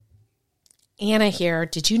Anna here.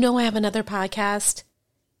 Did you know I have another podcast?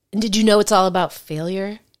 And did you know it's all about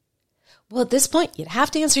failure? Well, at this point, you'd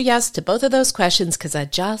have to answer yes to both of those questions because I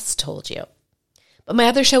just told you. But my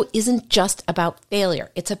other show isn't just about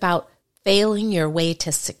failure. It's about failing your way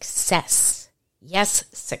to success. Yes,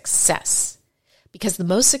 success. Because the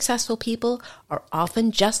most successful people are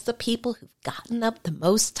often just the people who've gotten up the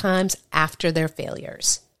most times after their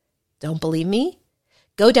failures. Don't believe me?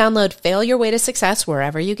 Go download Fail Your Way to Success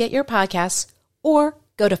wherever you get your podcasts, or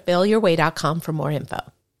go to failyourway.com for more info.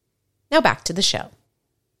 Now back to the show.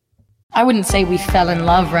 I wouldn't say we fell in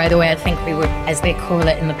love right away. I think we were, as they call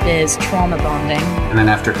it in the biz, trauma bonding. And then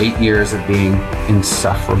after 8 years of being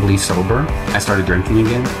insufferably sober, I started drinking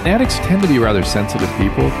again. Addicts tend to be rather sensitive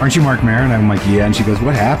people. Aren't you Mark Maron? I'm like, yeah. And she goes,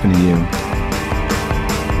 what happened to you?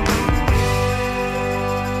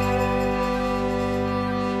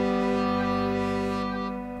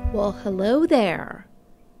 Well, hello there.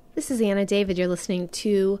 This is Anna David. You're listening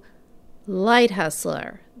to Light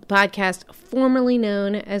Hustler, the podcast formerly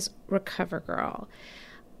known as Recover Girl.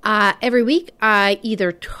 Every week, I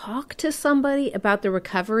either talk to somebody about the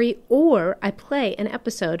recovery or I play an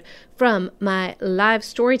episode from my live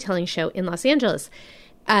storytelling show in Los Angeles.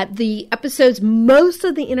 The episodes, most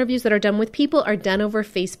of the interviews that are done with people are done over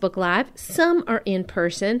Facebook Live. Some are in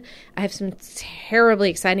person. I have some terribly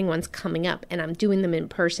exciting ones coming up, and I'm doing them in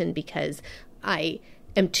person because I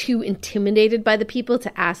am too intimidated by the people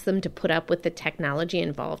to ask them to put up with the technology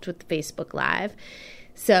involved with Facebook Live.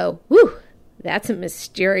 So, that's a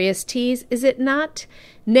mysterious tease, is it not?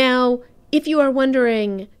 Now, if you are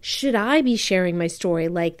wondering, should I be sharing my story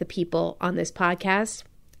like the people on this podcast?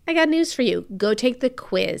 I got news for you. Go take the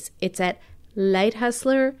quiz. It's at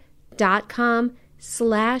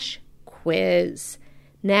lighthustler.com/quiz.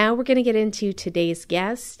 Now we're going to get into today's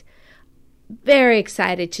guest. Very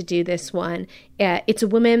excited to do this one. It's a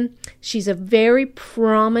woman. She's a very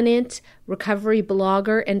prominent recovery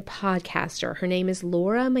blogger and podcaster. Her name is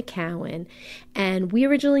Laura McKowen. And we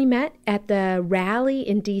originally met at the rally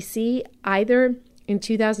in D.C. either in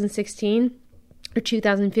 2016 or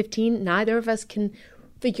 2015. Neither of us can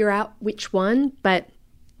figure out which one, but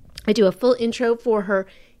I do a full intro for her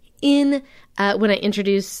when I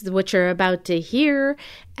introduce what you're about to hear,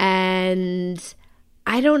 and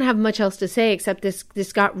I don't have much else to say except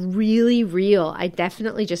this got really real. I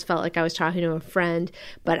definitely just felt like I was talking to a friend,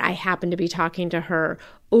 but I happened to be talking to her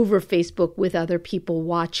over Facebook with other people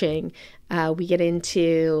watching. We get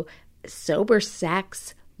into sober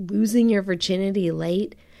sex, losing your virginity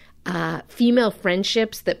late, female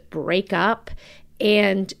friendships that break up,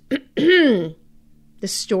 and the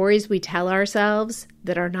stories we tell ourselves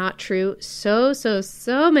that are not true. So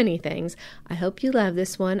many things. I hope you love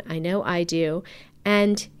this one. I know I do.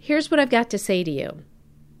 And here's what I've got to say to you.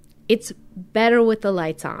 It's better with the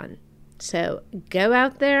lights on. So go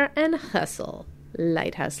out there and hustle,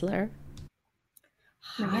 Light Hustler.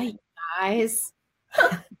 Hi, guys.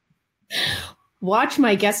 Watch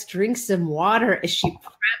my guest drink some water as she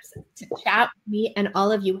preps to chat with me and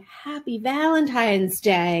all of you. Happy Valentine's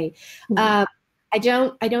Day. I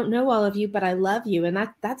don't know all of you, but I love you. And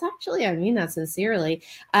that's actually, I mean that sincerely.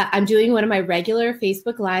 I'm doing one of my regular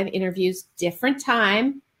Facebook Live interviews, different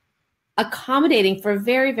time, accommodating for a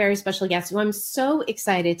very, very special guest who I'm so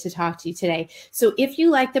excited to talk to you today. So if you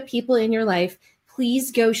like the people in your life,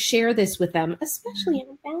 please go share this with them, especially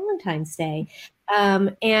on Valentine's Day.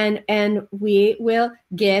 And we will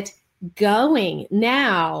get going.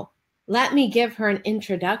 Now, let me give her an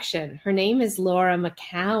introduction. Her name is Laura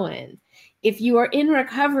McKowen. If you are in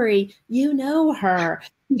recovery, you know her.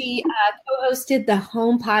 She co-hosted the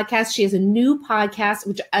Home podcast. She has a new podcast,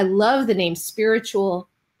 which I love the name,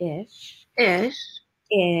 Spiritual-ish.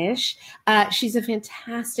 She's a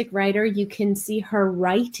fantastic writer. You can see her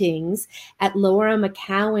writings at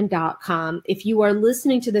lauramckowen.com. If you are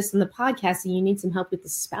listening to this in the podcast and you need some help with the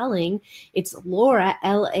spelling, it's Laura,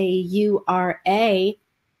 LauraMcKowen.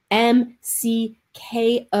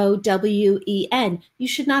 You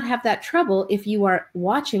should not have that trouble if you are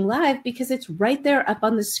watching live because it's right there up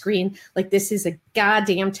on the screen like this is a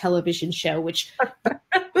goddamn television show, which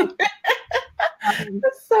that's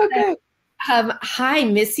so good. Hi,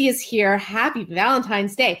 Missy is here. Happy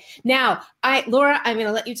Valentine's Day. Now, Laura, I'm going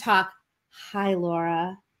to let you talk. Hi,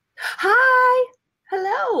 Laura. Hi.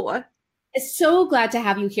 Hello. So glad to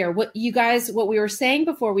have you here. What we were saying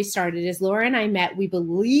before we started is Laura and I met, we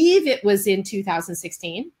believe it was in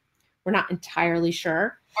 2016. We're not entirely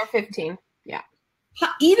sure. Or 15. Yeah.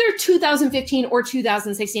 Either 2015 or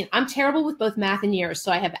 2016. I'm terrible with both math and years,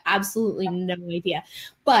 so I have absolutely no idea.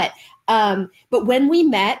 But when we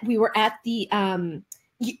met, we were at the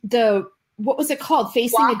what was it called?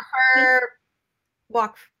 Walker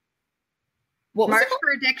walk What was March it called?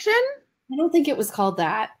 for Addiction? I don't think it was called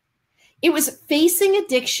that. It was Facing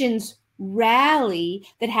Addiction's rally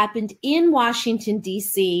that happened in Washington,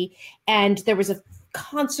 D.C. And there was a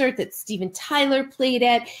concert that Steven Tyler played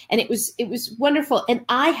at, and it was wonderful. And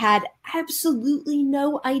I had absolutely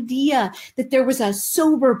no idea that there was a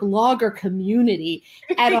sober blogger community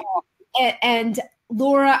at all. And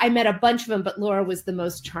Laura, I met a bunch of them, but Laura was the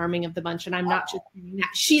most charming of the bunch. And I'm not just saying that.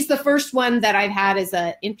 She's the first one that I've had as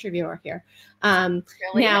an interviewer here. Really?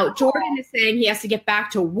 Now, Jordan is saying he has to get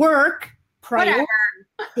back to work. Whatever.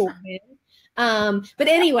 Jordan. But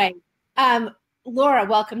anyway, Laura,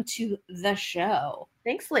 welcome to the show.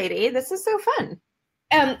 Thanks, lady. This is so fun.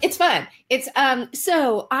 It's fun. It's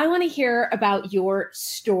so I want to hear about your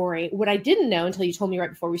story. What I didn't know until you told me right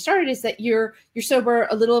before we started is that you're sober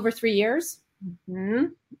a little over 3 years. Mm-hmm.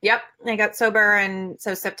 Yep. I got sober in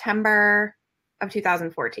September of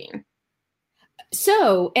 2014.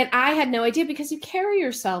 So, and I had no idea because you carry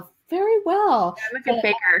yourself very well. I'm a good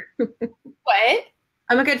faker. What?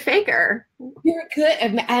 I'm a good faker. You're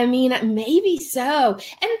good. I mean, maybe so.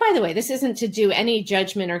 And by the way, this isn't to do any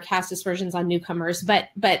judgment or cast aspersions on newcomers, but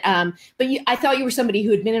I thought you were somebody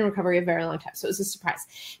who had been in recovery a very long time, so it was a surprise.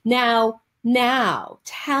 Now,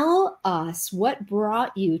 tell us what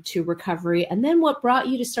brought you to recovery, and then what brought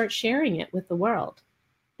you to start sharing it with the world.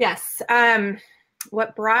 Yes.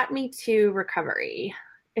 What brought me to recovery?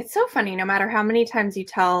 It's so funny. No matter how many times you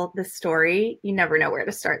tell this story, you never know where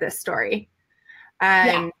to start this story.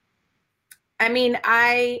 Yeah. I mean,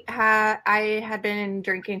 I had been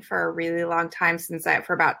drinking for a really long time since I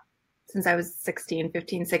was 15,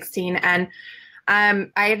 16. And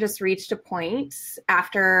I had just reached a point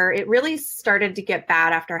after it really started to get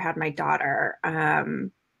bad after I had my daughter.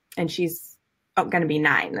 And she's going to be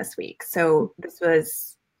 9 this week. So this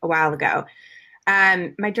was a while ago.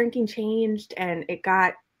 My drinking changed and it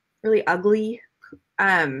got really ugly.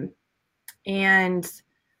 And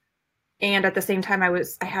at the same time, I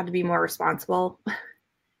had to be more responsible.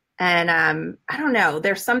 And I don't know,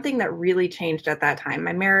 there's something that really changed at that time.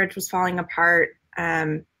 My marriage was falling apart.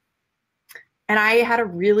 And I had a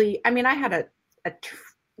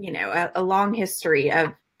long history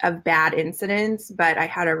of bad incidents, but I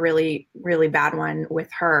had a really, really bad one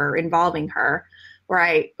with her, involving her, where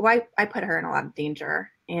I put her in a lot of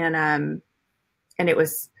danger. And it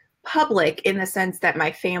was public in the sense that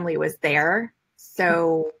my family was there.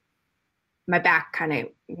 So my back kind of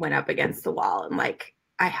went up against the wall, and like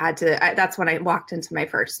that's when I walked into my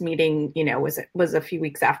first meeting, was a few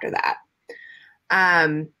weeks after that.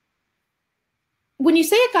 When you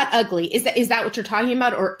say it got ugly, is that what you're talking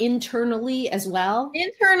about, or internally as well?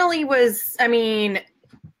 Internally was,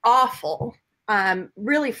 awful.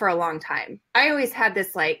 Really for a long time. I always had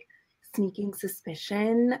this like sneaking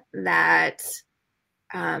suspicion that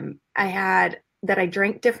I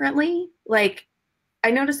drank differently. Like I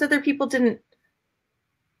noticed other people didn't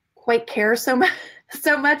quite care so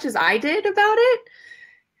much as I did about it.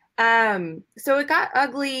 So it got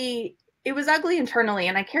ugly. It was ugly internally,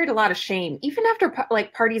 and I carried a lot of shame. Even after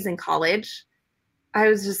like parties in college,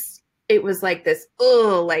 it was like this,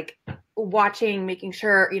 like watching, making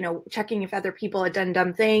sure, checking if other people had done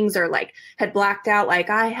dumb things or like had blacked out like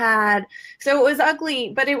I had. So it was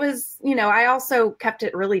ugly, but it was, I also kept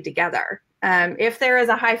it really together. If there is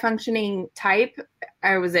a high functioning type,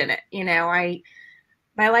 I was in it.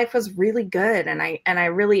 My life was really good, and I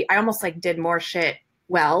almost like did more shit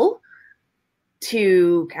well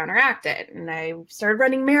to counteract it. And I started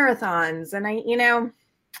running marathons, and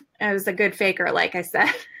I was a good faker, like I said.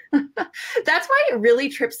 That's why it really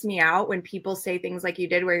trips me out when people say things like you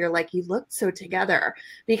did, where you're like, you looked so together,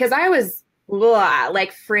 because I was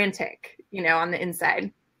like frantic, on the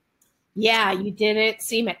inside. Yeah, you didn't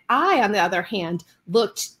seem it. I, on the other hand,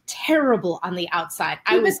 looked terrible on the outside.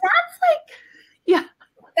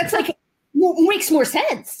 That's like makes more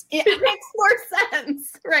sense. It makes more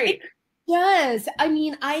sense, right? Yes. I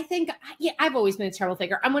mean, I think, I've always been a terrible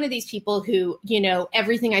faker. I'm one of these people who,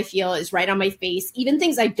 everything I feel is right on my face, even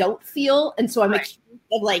things I don't feel. And so I'm accused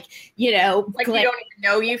of like you don't even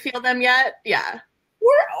know you feel them yet. Yeah.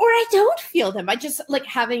 Or I don't feel them. I just like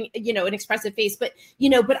having, an expressive face, but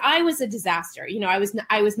I was a disaster.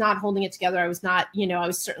 I was not holding it together. I was not, I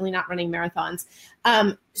was certainly not running marathons.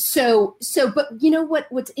 But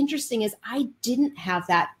what's interesting is I didn't have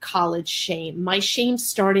that college shame. My shame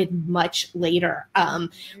started much later,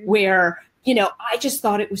 where, I just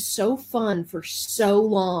thought it was so fun for so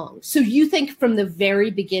long. So you think from the very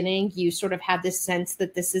beginning, you sort of had this sense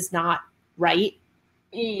that this is not right?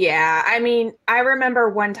 Yeah. I remember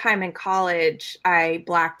one time in college, I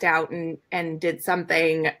blacked out and did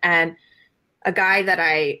something, and a guy that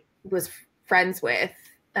I was friends with.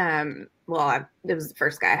 It was the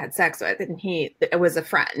first guy I had sex with, and it was a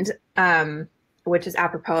friend, which is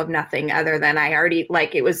apropos of nothing other than I already,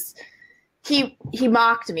 like, it was, he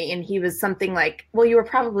mocked me, and he was something like, well, you were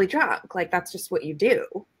probably drunk. Like, that's just what you do.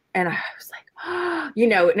 And I was like, oh, you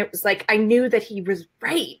know, and it was like, I knew that he was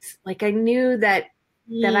right. Like, I knew that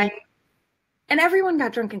and everyone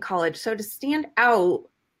got drunk in college. So to stand out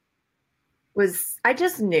I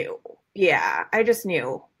just knew. Yeah, I just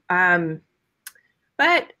knew.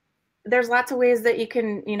 But there's lots of ways that you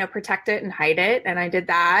can, you know, protect it and hide it. And I did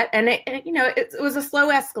that. And it was a slow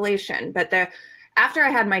escalation, but after I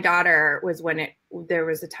had my daughter was when there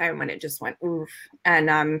was a time when it just went oof.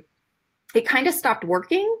 And, it kind of stopped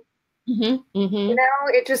working. Mm-hmm, mm-hmm. You know,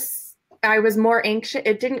 I was more anxious.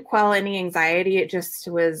 It didn't quell any anxiety. It just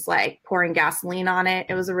was like pouring gasoline on it.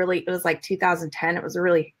 It was like 2010. It was a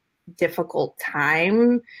really difficult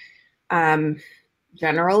time,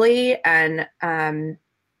 generally. And, I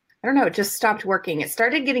don't know, it just stopped working. It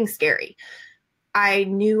started getting scary. I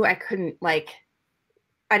knew I couldn't, like,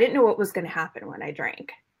 I didn't know what was going to happen when I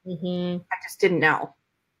drank. Mm-hmm. I just didn't know.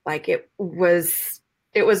 Like, it was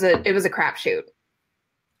a crapshoot.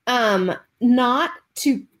 Not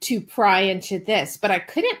to pry into this, but I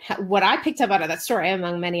couldn't. What I picked up out of that story,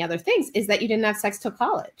 among many other things, is that you didn't have sex till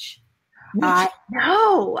college.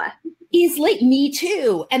 No, Is late. Me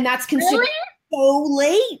too, and that's considered so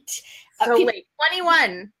late. So late.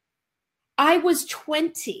 21. I was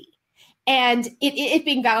 20, and it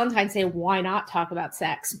being Valentine's Day, why not talk about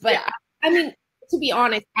sex? But yeah. I mean, to be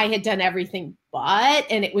honest, I had done everything but,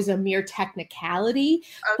 and it was a mere technicality.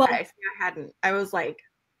 Okay, but, so I hadn't. I was like,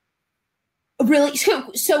 really?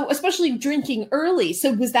 So especially drinking early.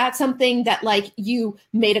 So was that something that, like, you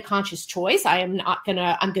made a conscious choice? I'm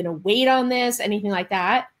gonna wait on this, anything like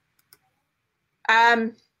that?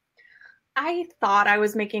 I thought I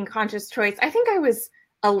was making a conscious choice. I think I was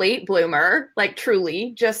a late bloomer, like,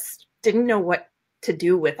 truly just didn't know what to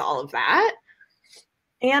do with all of that.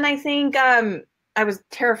 And I think, I was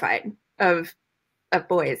terrified of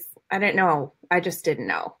boys. I didn't know. I just didn't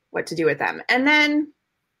know what to do with them. And then,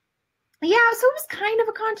 yeah, so it was kind of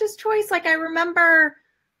a conscious choice. Like, I remember,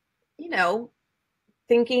 you know,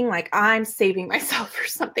 thinking like, I'm saving myself for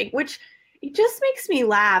something, which it just makes me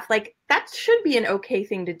laugh. Like, that should be an okay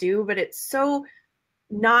thing to do, but it's so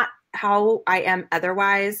not how I am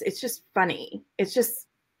otherwise. It's just funny. It's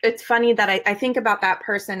funny that I think about that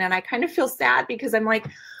person and I kind of feel sad because I'm like,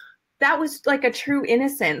 that was like a true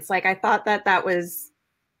innocence. Like, I thought that was,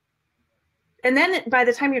 and then by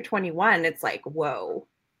the time you're 21, it's like, whoa.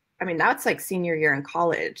 I mean, that's like senior year in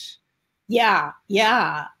college. Yeah.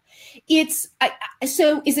 Yeah.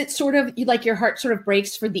 So is it sort of like your heart sort of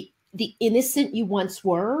breaks for the innocent you once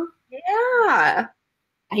were? Yeah.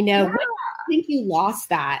 I know. Yeah. When do you think you lost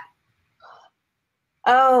that?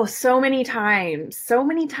 Oh, so many times,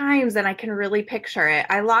 and I can really picture it.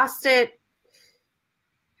 I lost it.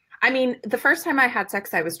 I mean, the first time I had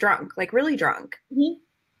sex, I was drunk, like really drunk. Mm-hmm.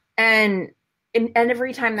 And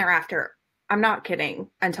every time thereafter, I'm not kidding,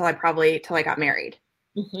 till I got married.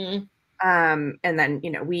 Mm-hmm. And then,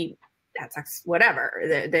 you know, we had sex, whatever.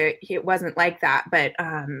 It wasn't like that, but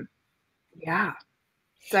yeah.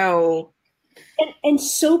 So. And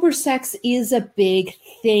sober sex is a big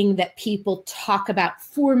thing that people talk about.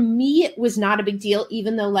 For me, it was not a big deal,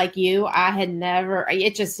 even though, like you,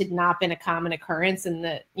 it just had not been a common occurrence in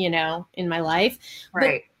my life.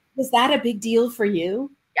 Right. But was that a big deal for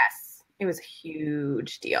you? Yes, it was a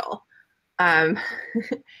huge deal.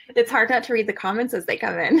 It's hard not to read the comments as they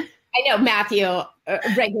come in. I know, Matthew, a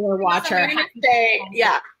regular watcher.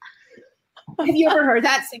 Yeah. Have you ever heard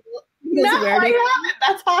that single? No, I haven't.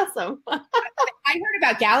 That's awesome. I heard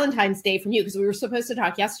about Galentine's Day from you because we were supposed to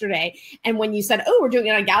talk yesterday. And when you said, oh, we're doing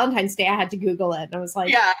it on Galentine's Day, I had to Google it. And I was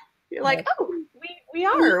like, yeah, you're like, oh, we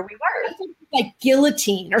were. Like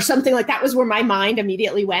guillotine or something like that was where my mind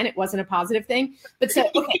immediately went. It wasn't a positive thing. But so,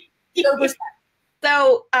 okay.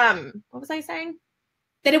 So, what was I saying?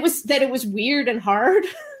 That it was weird and hard.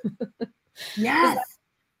 Yes,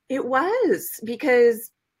 it was,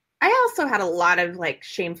 because I also had a lot of like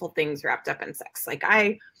shameful things wrapped up in sex. Like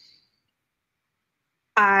I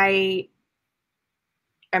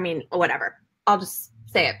mean, whatever. I'll just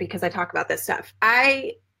say it because I talk about this stuff.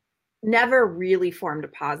 I never really formed a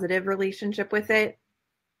positive relationship with it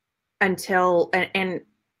until, and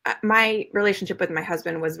my relationship with my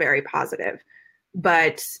husband was very positive,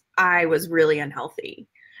 but I was really unhealthy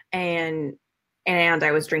and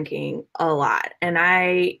I was drinking a lot, and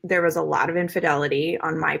there was a lot of infidelity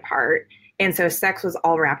on my part. And so sex was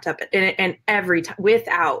all wrapped up and every time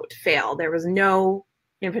without fail, there was no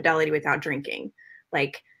infidelity without drinking.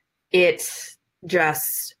 Like it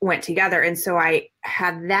just went together. And so I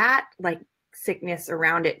had that like sickness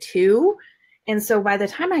around it too. And so by the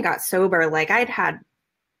time I got sober, like I'd had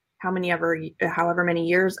however many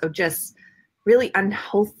years of just really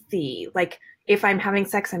unhealthy, like if I'm having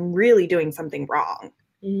sex, I'm really doing something wrong.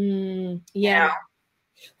 Yeah. You know?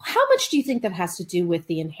 How much do you think that has to do with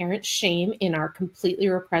the inherent shame in our completely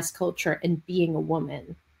repressed culture and being a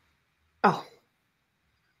woman? Oh,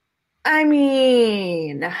 I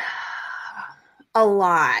mean, a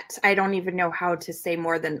lot. I don't even know how to say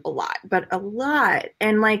more than a lot, but a lot.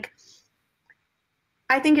 And like,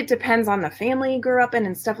 I think it depends on the family you grew up in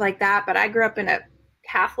and stuff like that. But I grew up in a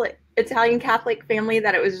Italian Catholic family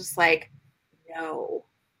that it was just like, no,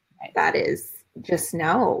 that is just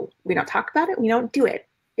no. We don't talk about it. We don't do it.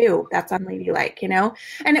 Ew, that's unladylike, you know?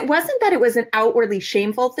 And it wasn't that it was an outwardly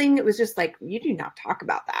shameful thing. It was just like, you do not talk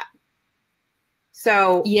about that.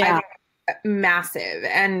 So yeah, I think massive.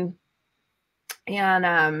 And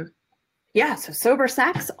yeah, so sober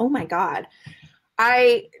sex, oh my God.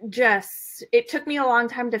 It took me a long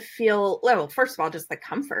time to feel, well, first of all, just the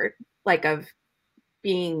comfort, like of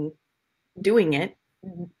doing it,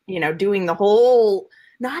 you know, doing the whole,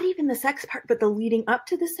 not even the sex part, but the leading up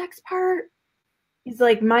to the sex part is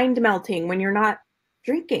like mind melting when you're not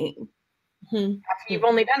drinking. Mm-hmm. After you've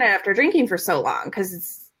only done it after drinking for so long.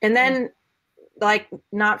 And then like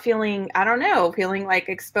not feeling, I don't know, feeling like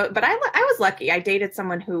exposed. But I was lucky. I dated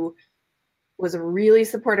someone who was really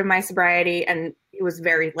supportive of my sobriety, and it was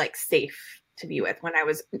very like safe to be with when I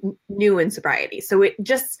was new in sobriety. So it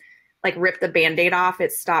just like ripped the Band-Aid off.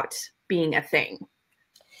 It stopped being a thing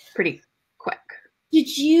pretty quick.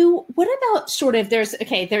 What about sort of, there's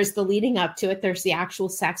the leading up to it, there's the actual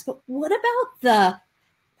sex, but what about the,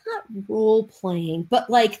 not role playing, but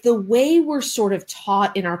like the way we're sort of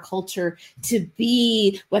taught in our culture to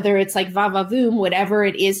be, whether it's like va-va-voom, whatever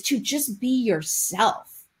it is, to just be yourself?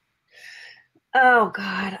 Oh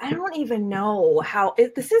God, I don't even know how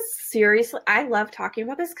this is seriously. I love talking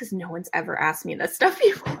about this because no one's ever asked me this stuff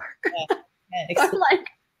before. Yeah, I'm like,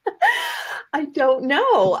 I don't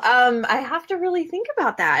know. I have to really think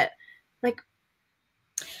about that. Like,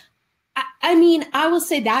 I mean, I will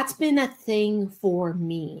say that's been a thing for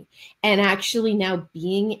me. And actually now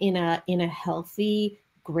being in a healthy,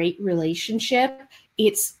 great relationship,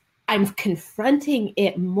 I'm confronting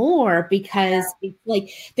it more because it's like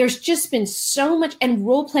there's just been so much, and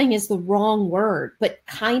role playing is the wrong word, but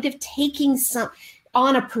kind of taking some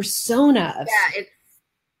on a persona of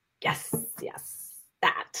yes,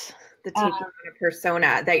 that the taking on a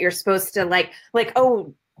persona that you're supposed to like,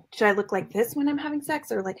 oh, should I look like this when I'm having sex,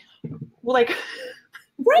 or like right.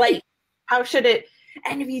 Like how should it?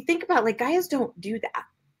 And if you think about, like, guys don't do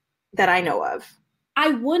that I know of.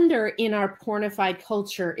 I wonder in our pornified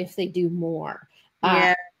culture if they do more.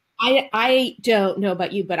 Yeah. I don't know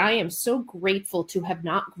about you, but I am so grateful to have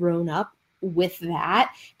not grown up with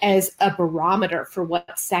that as a barometer for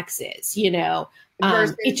what sex is, you know.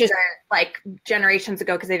 Versus it just like generations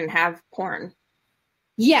ago because they didn't have porn.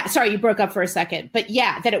 Yeah, sorry, you broke up for a second, but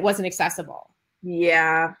yeah, that it wasn't accessible.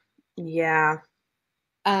 Yeah. So you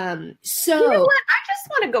know what? I just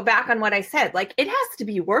want to go back on what I said. Like, it has to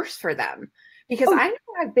be worse for them. Because I know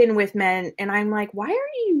I've been with men and I'm like, aren't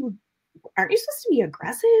you supposed to be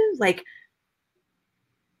aggressive? Like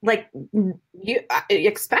you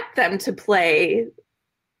expect them to play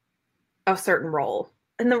a certain role,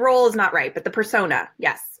 and the role is not right, but the persona,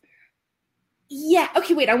 yes. Yeah.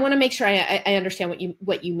 Okay. Wait. I want to make sure I understand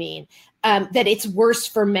what you mean. That it's worse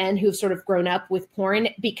for men who've sort of grown up with porn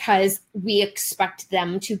because we expect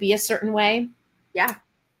them to be a certain way. Yeah.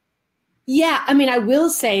 Yeah, I mean, I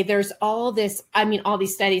will say there's all these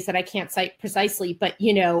studies that I can't cite precisely, but,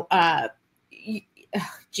 you know,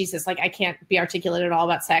 Jesus, like I can't be articulate at all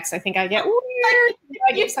about sex. I think I get weird.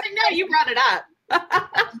 You brought it up.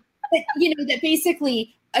 But, you know, that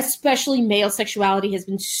basically, especially male sexuality has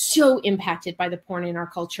been so impacted by the porn in our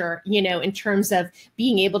culture, you know, in terms of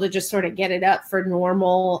being able to just sort of get it up for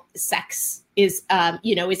normal sex is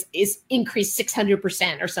increased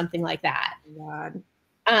 600% or something like that. God.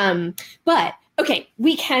 But okay,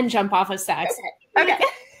 we can jump off of sex. Okay.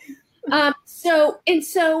 So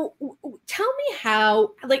tell me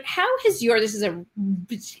how has this is a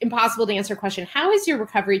impossible to answer question. How has your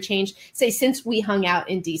recovery changed, say, since we hung out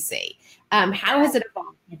in DC? How has it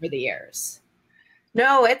evolved over the years?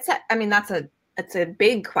 No, it's a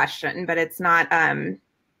big question, but it's not,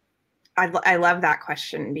 I love that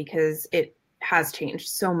question because it has changed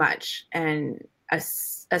so much, and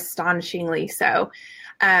astonishingly so.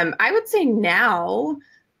 I would say now,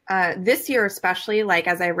 this year, especially, like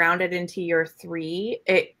as I rounded into year 3,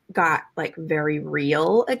 it got like very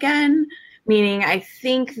real again. Meaning, I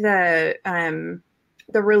think the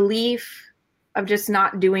relief of just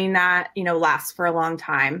not doing that, lasts for a long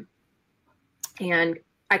time. And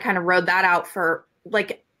I kind of rode that out for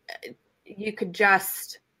like,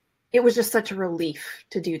 it was just such a relief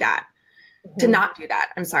to do that, to not do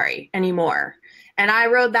that, anymore. And I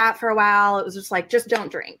rode that for a while. It was just like, just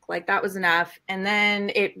don't drink. Like that was enough. And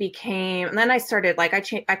then I started like,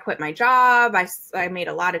 I quit my job. I made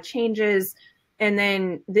a lot of changes. And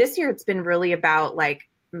then this year it's been really about like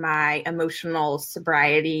my emotional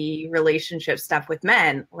sobriety relationship stuff with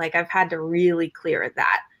men. Like I've had to really clear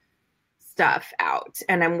that stuff out,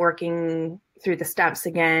 and I'm working through the steps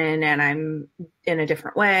again, and I'm in a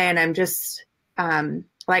different way. And I'm just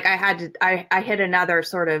like I hit another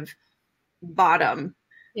sort of bottom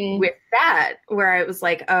with that, where I was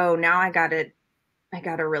like, oh, now I gotta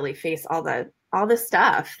really face all the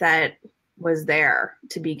stuff that was there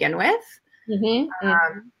to begin with.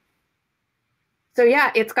 So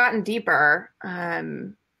yeah, it's gotten deeper.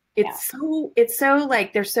 It's so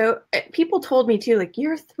like, people told me too, like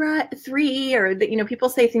year 3, or that, people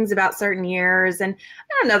say things about certain years, and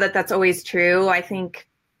I don't know that that's always true. I think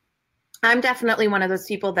I'm definitely one of those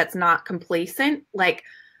people that's not complacent. Like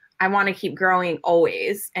I want to keep growing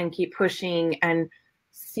always and keep pushing and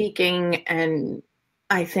seeking. And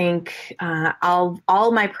I think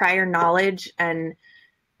all my prior knowledge and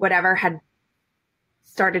whatever had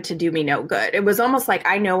started to do me no good. It was almost like,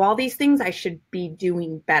 I know all these things, I should be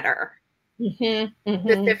doing better.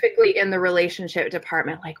 Specifically in the relationship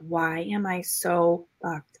department. Like, why am I so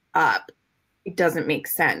fucked up? It doesn't make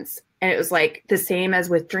sense. And it was like the same as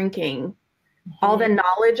with drinking. All the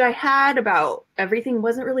knowledge I had about everything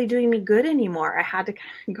wasn't really doing me good anymore. I had to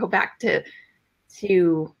kind of go back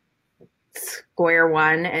to square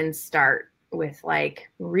one and start with like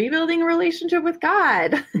rebuilding a relationship with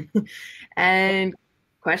God and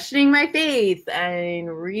questioning my faith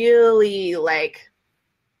and really like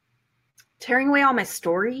tearing away all my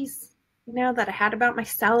stories, that I had about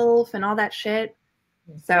myself and all that shit.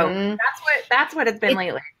 So that's what it's been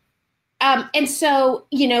lately. And so,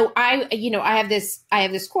 I have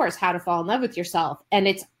this course, How to Fall in Love with Yourself. And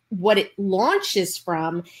it's what it launches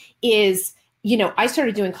from is, I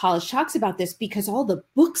started doing college talks about this because all the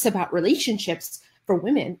books about relationships for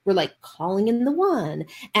women were like Calling in the One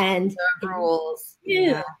and the rules.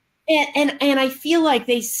 Yeah. And I feel like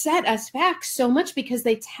they set us back so much because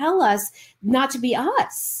they tell us not to be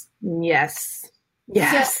us. Yes.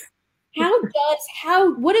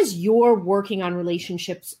 So what does your working on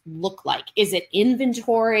relationships look like? Is it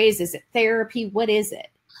inventories? Is it therapy? What is it?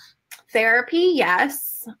 Therapy,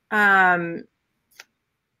 yes. Doing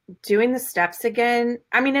the steps again.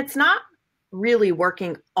 I mean, it's not really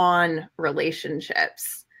working on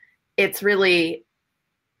relationships. It's really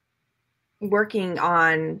working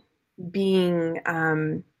on being,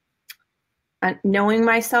 knowing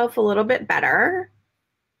myself a little bit better,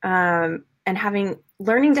 and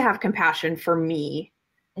learning to have compassion for me.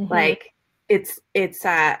 Like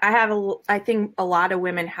I think a lot of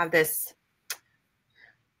women have this,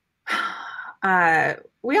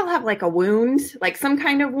 we all have like a wound, like some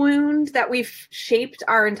kind of wound that we've shaped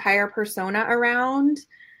our entire persona around.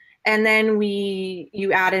 And then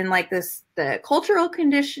you add in like the cultural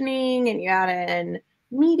conditioning, and you add in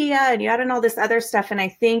media, and you add in all this other stuff. And I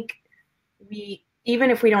think even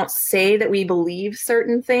if we don't say that we believe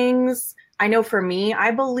certain things, I know for me,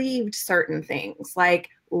 I believed certain things like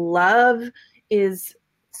love is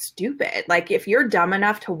stupid. Like if you're dumb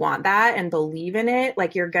enough to want that and believe in it,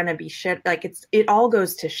 like you're going to be shit. Like it all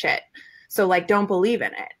goes to shit. So like, don't believe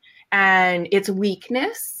in it. And it's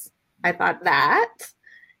weakness. I thought that.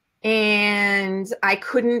 And I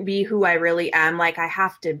couldn't be who I really am. Like I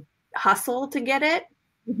have to hustle to get it.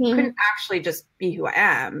 Couldn't actually just be who I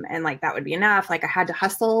am. And like, that would be enough. Like I had to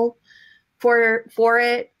hustle for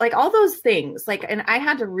it, like all those things, like, and I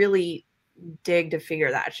had to really dig to figure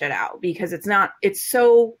that shit out because it's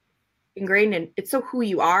so ingrained and it's so who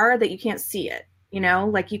you are that you can't see it,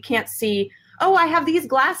 like you can't see, oh, I have these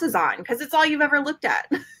glasses on because it's all you've ever looked at.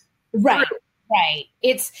 Right.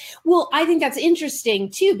 I think that's interesting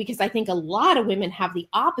too, because I think a lot of women have the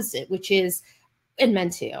opposite, which is, and men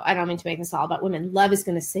too, I don't mean to make this all about women, love is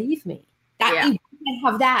going to save me. I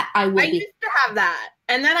have that. I used to have that.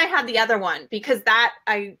 And then I had the other one because that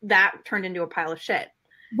turned into a pile of shit.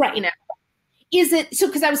 Right. Is it so?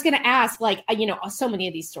 Because I was going to ask, like, so many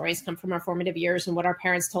of these stories come from our formative years and what our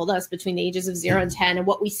parents told us between the ages of 0 and 10 and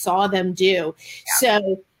what we saw them do. Yeah.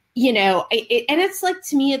 So and it's like,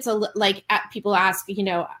 to me, it's like people ask,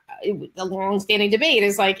 the long-standing debate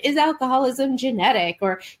is like, is alcoholism genetic?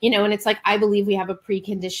 Or, and it's like, I believe we have a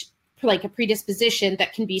predisposition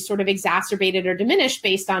that can be sort of exacerbated or diminished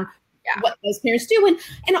based on what those parents do.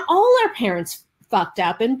 And all our parents fucked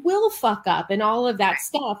up and will fuck up and all of that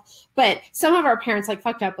stuff. But some of our parents like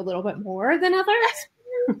fucked up a little bit more than others.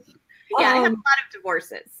 I have a lot of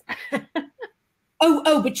divorces.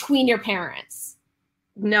 Between your parents.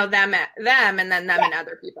 No, them and then them and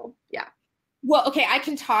other people. Yeah. Well, okay, I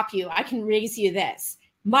can top you. I can raise you this.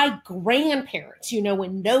 My grandparents,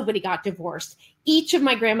 when nobody got divorced, each of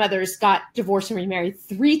my grandmothers got divorced and remarried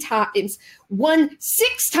 3 times. One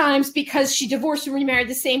 6 times because she divorced and remarried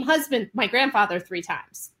the same husband, my grandfather, 3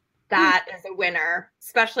 times. That is a winner,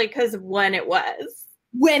 especially because when it was.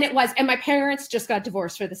 And my parents just got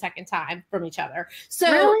divorced for the 2nd time from each other.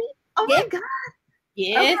 So, really? Oh my God.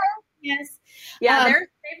 Yes. Okay. Yes. Yeah,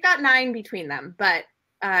 they've got 9 between them, but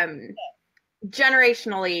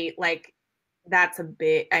generationally, like, that's a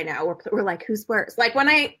big, I know we're like, who's worse? Like when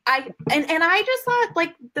I I just thought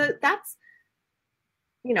like that's,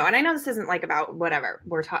 and I know this isn't like about whatever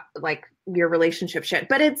we're like your relationship shit,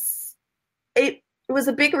 but it was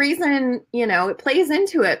a big reason, it plays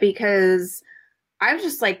into it, because I was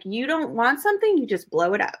just like, you don't want something, you just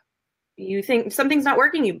blow it up. You think something's not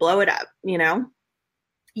working, you blow it up,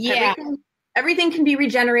 Yeah. Everything can be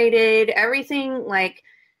regenerated. Everything, like,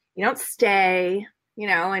 you don't stay,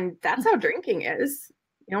 and that's how drinking is.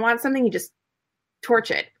 You don't want something, you just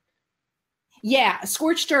torch it. Yeah,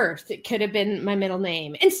 Scorched Earth, it could have been my middle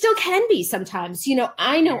name, and still can be sometimes.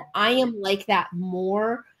 I know I am like that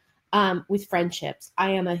more with friendships. I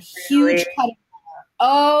am a huge cut.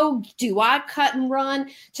 Oh, do I cut and run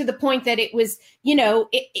to the point that it was,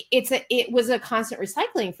 it was a constant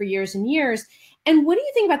recycling for years and years. And what do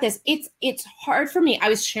you think about this? It's hard for me. I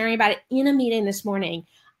was sharing about it in a meeting this morning.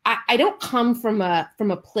 I don't come from a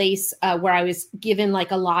place where I was given like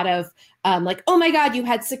a lot of like, oh my God, you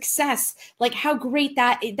had success. Like how great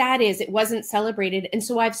that is. It wasn't celebrated. And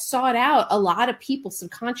so I've sought out a lot of people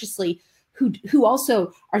subconsciously who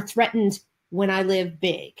also are threatened when I live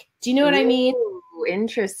big. Do you know what I mean? Ooh,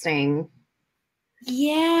 interesting.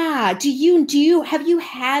 Yeah. Do you have you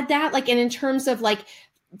had that, like, and in terms of like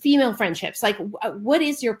female friendships, like what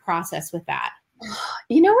is your process with that?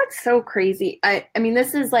 What's so crazy? I mean,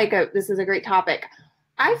 this is a great topic.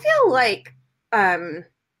 I feel like I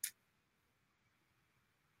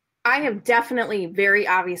have definitely very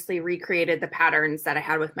obviously recreated the patterns that I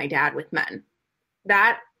had with my dad with men.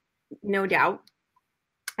 That, no doubt.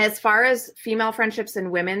 As far as female friendships and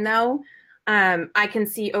women, though, I can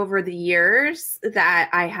see over the years that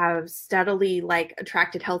I have steadily like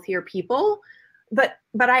attracted healthier people, but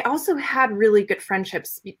I also had really good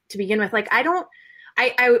friendships to begin with. Like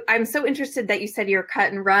I'm so interested that you said you're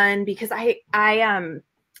cut and run, because I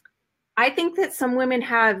think that some women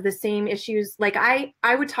have the same issues. Like I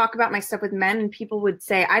would talk about my stuff with men and people would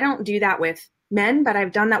say, I don't do that with men, but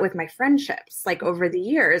I've done that with my friendships, like over the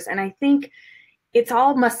years. And I think it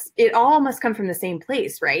all must come from the same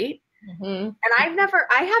place, right? Mm-hmm. And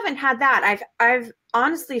I haven't had that. I've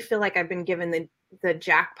honestly feel like I've been given the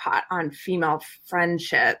jackpot on female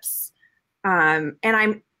friendships. And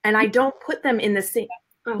I don't put them in the same.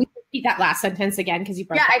 Repeat that last sentence again, because you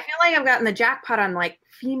broke. Yeah, I feel like I've gotten the jackpot on like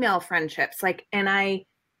female friendships, like, and I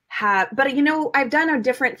have, but I've done a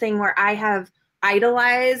different thing where I have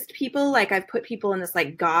idolized people. Like I've put people in this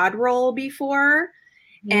like God role before,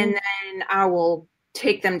 and then I will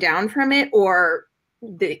take them down from it, or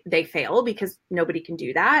they fail because nobody can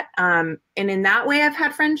do that. And in that way, I've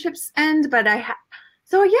had friendships end. But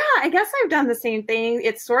so yeah, I guess I've done the same thing.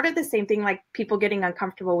 It's sort of the same thing, like people getting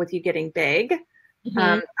uncomfortable with you getting big.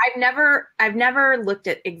 Mm-hmm. I've never looked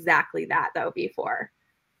at exactly that though before.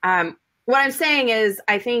 What I'm saying is,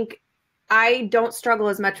 I think I don't struggle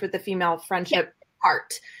as much with the female friendship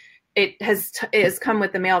part. It has come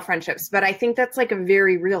with the male friendships, but I think that's like a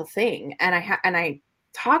very real thing. And I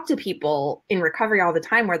talk to people in recovery all the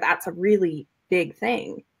time where that's a really big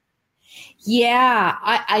thing. Yeah,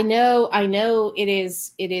 I know it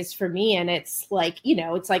is for me. And it's like,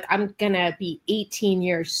 it's like, I'm going to be 18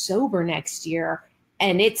 years sober next year,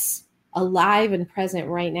 and it's alive and present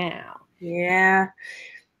right now. Yeah.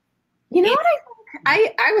 You know what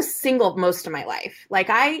I was single most of my life. Like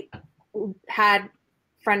I had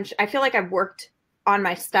friends. I feel like I've worked on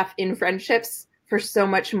my stuff in friendships for so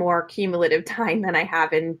much more cumulative time than I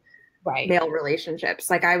have in male relationships.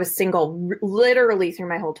 Like I was single literally through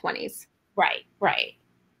my whole 20s. Right.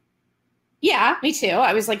 Yeah, me too.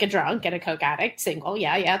 I was like a drunk and a coke addict, single.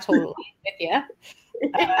 Yeah, totally with you.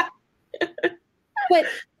 But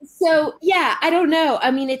so, yeah, I don't know.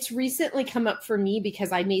 I mean, it's recently come up for me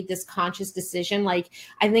because I made this conscious decision. Like,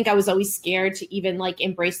 I think I was always scared to even like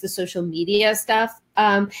embrace the social media stuff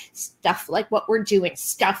like what we're doing,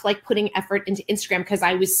 stuff like putting effort into Instagram, because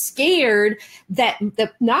I was scared that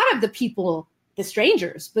not of the people, the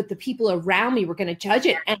strangers, but the people around me were going to judge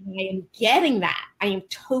it. And I am getting that. I am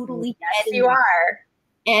totally getting you that. are.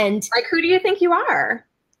 And like, who do you think you are?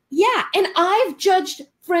 Yeah. And I've judged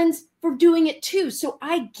friends for doing it too. So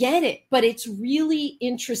I get it. But it's really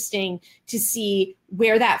interesting to see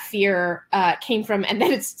where that fear came from. And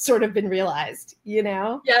then it's sort of been realized, you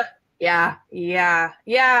know? Yeah. And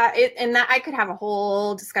that I could have a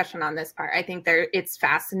whole discussion on this part. I think it's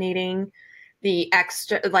fascinating, the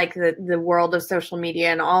extra, like the world of social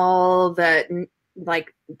media and all the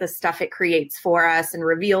stuff it creates for us and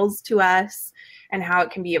reveals to us, and how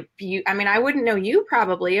it can be I mean, I wouldn't know you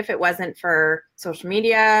probably if it wasn't for social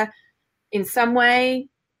media in some way.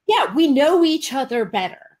 Yeah, we know each other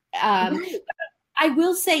better. I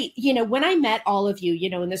will say, you know, when I met all of you, you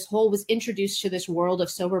know, and this whole was introduced to this world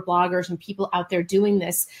of sober bloggers and people out there doing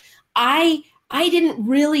this, I didn't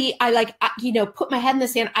really, put my head in the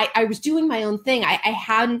sand. I was doing my own thing. I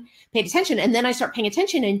hadn't paid attention. And then I start paying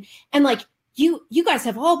attention and like, you guys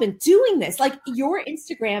have all been doing this. Like, your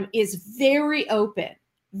Instagram is very open,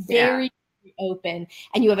 very open,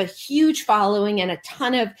 and you have a huge following and a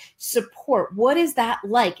ton of support. What is that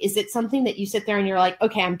like? Is it something that you sit there and you're like,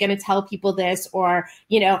 okay, I'm going to tell people this, or,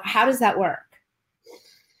 you know, how does that work?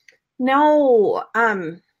 No,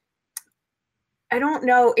 I don't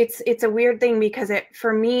know. It's a weird thing because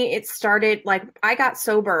for me, it started like I got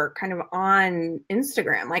sober kind of on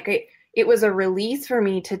Instagram. Like it was a release for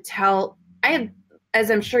me to tell. I had, as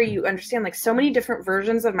I'm sure you understand, like so many different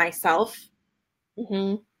versions of myself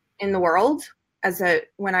in the world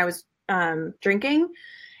when I was drinking.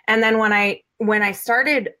 And then when I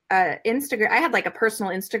started Instagram, I had like a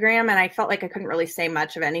personal Instagram and I felt like I couldn't really say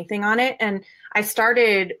much of anything on it. And I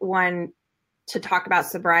started one to talk about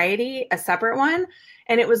sobriety, a separate one.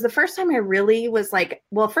 And it was the first time I really was like,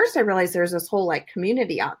 well, first I realized there's this whole like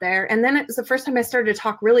community out there. And then it was the first time I started to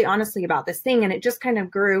talk really honestly about this thing. And it just kind of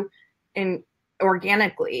grew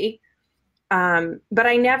organically. But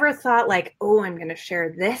I never thought like, oh, I'm going to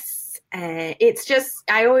share this. It's just,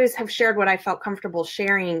 I always have shared what I felt comfortable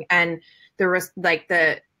sharing. And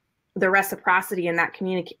the reciprocity in that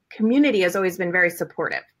community has always been very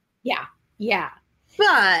supportive. Yeah. Yeah.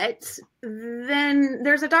 But then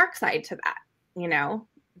there's a dark side to that, you know,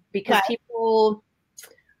 because people,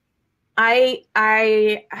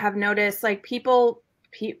 I have noticed like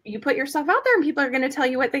you put yourself out there and people are going to tell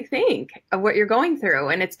you what they think of what you're going through.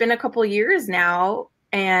 And it's been a couple years now.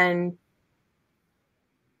 And,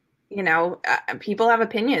 you know, people have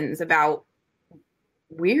opinions about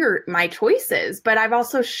my choices, but I've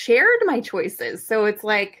also shared my choices. So it's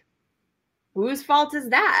like, whose fault is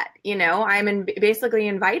that? You know, I'm basically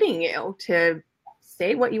inviting you to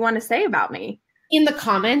say what you want to say about me. In the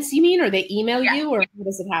comments, you mean, or they email you, or how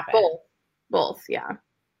does it happen? Both. Yeah.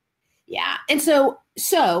 Yeah. And so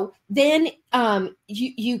then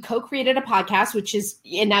you co-created a podcast,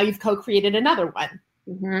 and now you've co-created another one.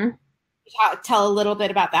 Mm-hmm. Tell a little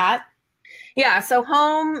bit about that. Yeah. So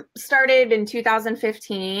Home started in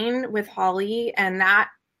 2015 with Holly. And that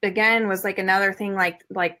again was like another thing, like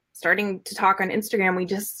starting to talk on Instagram. We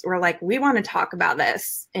just were like, we want to talk about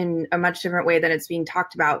this in a much different way than it's being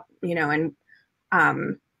talked about, you know, and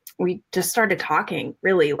we just started talking,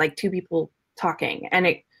 really like two people talking, and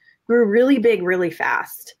it grew really big, really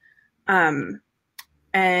fast. And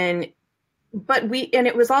it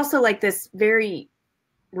was also like this very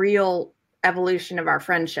real evolution of our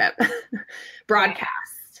friendship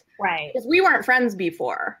broadcast. Right. Because we weren't friends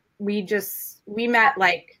before. We met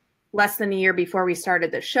like less than a year before we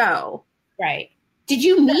started the show. Right. Did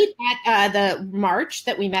you meet at the March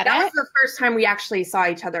that we met at? That was the first time we actually saw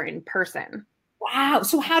each other in person. Wow.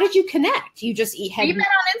 So how did you connect? You just we met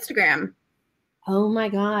on Instagram. Oh my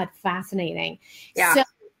God. Fascinating. Yeah. So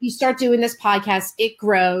you start doing this podcast, it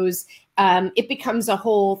grows, it becomes a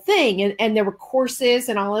whole thing. And there were courses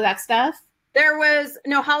and all of that stuff.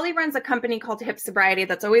 Holly runs a company called Hip Sobriety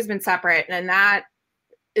that's always been separate. And that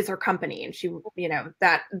is her company. And she, you know,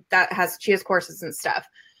 she has courses and stuff.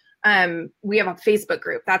 We have a Facebook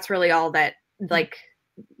group. That's really all that, like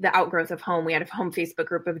the outgrowth of Home. We had a Home Facebook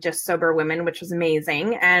group of just sober women, which was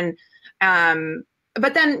amazing. And,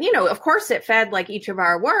 but then, you know, of course it fed like each of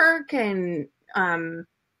our work and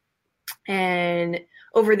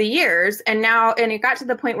over the years, and it got to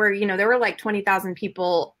the point where, you know, there were like 20,000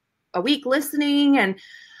 people a week listening. And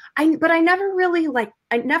but I never really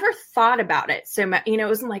I never thought about it so much. It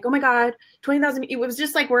wasn't like, oh my God, 20,000. It was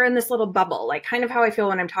just like, we're in this little bubble, like kind of how I feel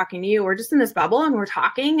when I'm talking to you. We're just in this bubble and we're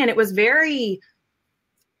talking. And it was very,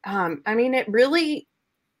 it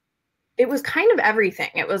was kind of everything.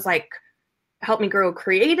 It was like, helped me grow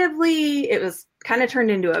creatively. It was kind of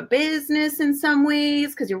turned into a business in some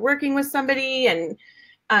ways because you're working with somebody, and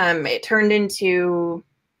it turned into,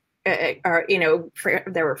 there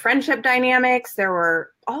were friendship dynamics. There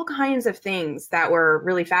were all kinds of things that were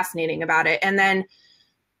really fascinating about it. And then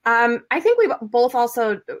I think we both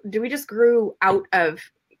also, we just grew out of,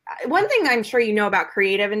 one thing I'm sure you know about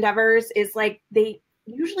creative endeavors is like, they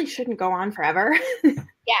usually shouldn't go on forever.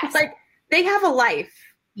 Yes. Like they have a life.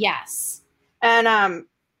 Yes. And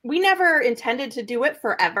we never intended to do it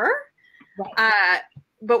forever. Right.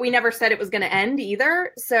 But we never said it was going to end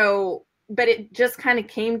either. So, but it just kind of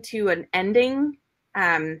came to an ending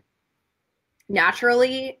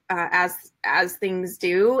naturally, as things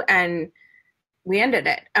do, and we ended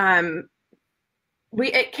it.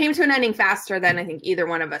 It came to an ending faster than I think either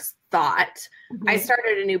one of us thought. Mm-hmm. I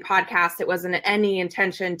started a new podcast. It wasn't any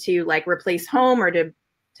intention to like replace Home or to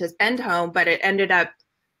end Home, but it ended up,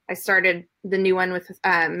 I started the new one with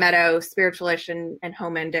Meadow, Spiritualish, and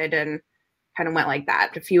Home ended, and kind of went like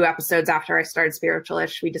that. A few episodes after I started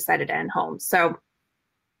Spiritualish, we decided to end Home. So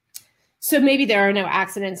maybe there are no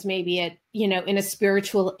accidents. Maybe it, in a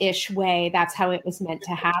spiritual-ish way, that's how it was meant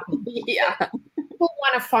to happen. Yeah. People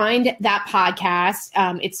want to find that podcast.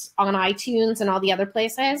 It's on iTunes and all the other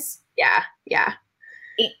places. Yeah. Yeah.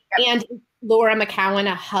 And Laura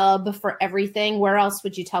McCowan, a hub for everything. Where else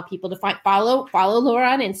would you tell people to follow Laura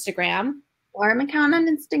on Instagram? Laura McCowan on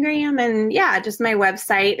Instagram. And yeah, just my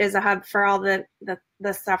website is a hub for all the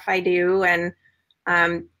stuff I do. And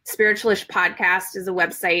Spiritualish podcast is a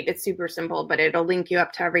website. It's super simple, but it'll link you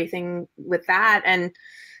up to everything with that. And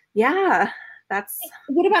yeah, that's.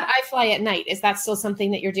 What about I Fly at Night? Is that still something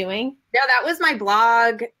that you're doing? No, that was my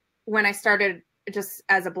blog when I started just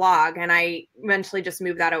as a blog, and I eventually just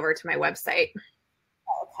moved that over to my website.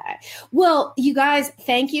 Okay. Well, you guys,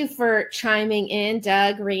 thank you for chiming in.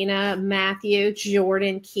 Doug, Rena, Matthew,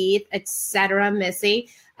 Jordan, Keith, etc., Missy,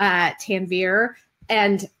 Tanvir,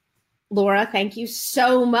 and Laura, thank you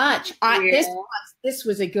so much. This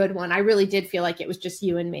was a good one. I really did feel like it was just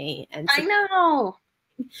you and me. And so, I know.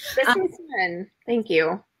 This is fun. Thank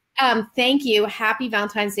you. Thank you. Happy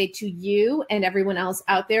Valentine's Day to you and everyone else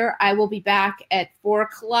out there. I will be back at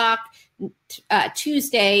 4:00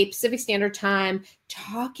 Tuesday, Pacific Standard Time,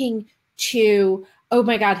 talking to, oh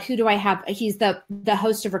my God, who do I have? He's the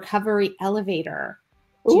host of Recovery Elevator.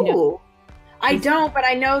 Do you know? I don't, but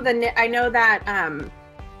I know that.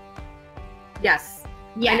 Yes.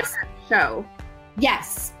 Yes. I know that show.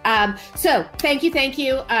 Yes. So thank you.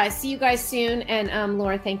 See you guys soon. And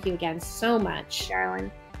Laura, thank you again so much.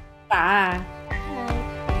 Darling. Bye. Bye.